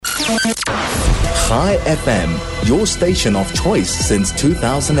ChaiFM, your station of choice since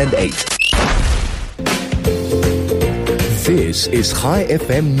 2008. This is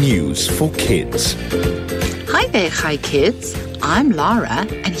ChaiFM News for Kids. Hi there, Chai Kids. I'm Lara,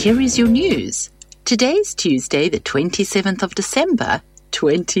 and here is your news. Today's Tuesday, the 27th of December,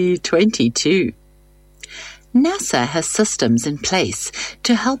 2022. NASA has systems in place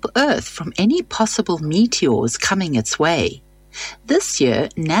to help Earth from any possible meteors coming its way. This year,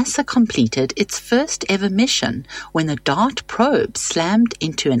 NASA completed its first ever mission when the DART probe slammed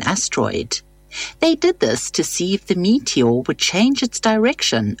into an asteroid. They did this to see if the meteor would change its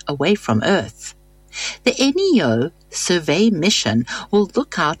direction away from Earth. The NEO survey mission will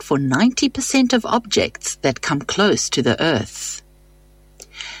look out for 90% of objects that come close to the Earth.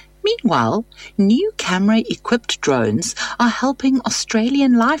 Meanwhile, new camera-equipped drones are helping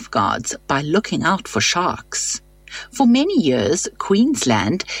Australian lifeguards by looking out for sharks. For many years,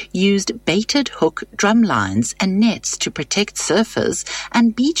 Queensland used baited hook drum lines and nets to protect surfers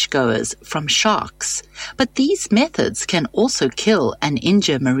and beachgoers from sharks. But these methods can also kill and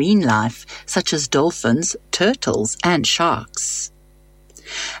injure marine life, such as dolphins, turtles, and sharks.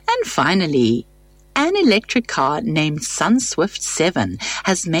 And finally, an electric car named SunSwift 7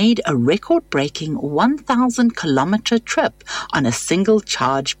 has made a record-breaking 1,000-kilometer trip on a single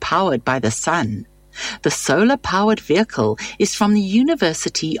charge powered by the sun. The solar-powered vehicle is from the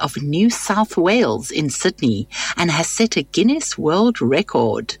University of New South Wales in Sydney and has set a Guinness World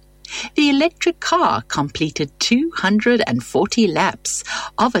Record. The electric car completed 240 laps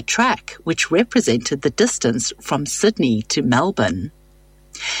of a track which represented the distance from Sydney to Melbourne.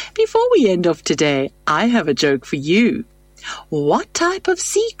 Before we end off today, I have a joke for you. What type of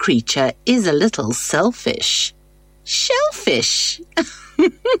sea creature is a little selfish? Shellfish.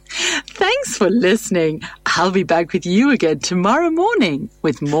 Thanks for listening. I'll be back with you again tomorrow morning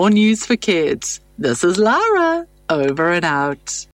with more news for kids. This is Lara, over and out.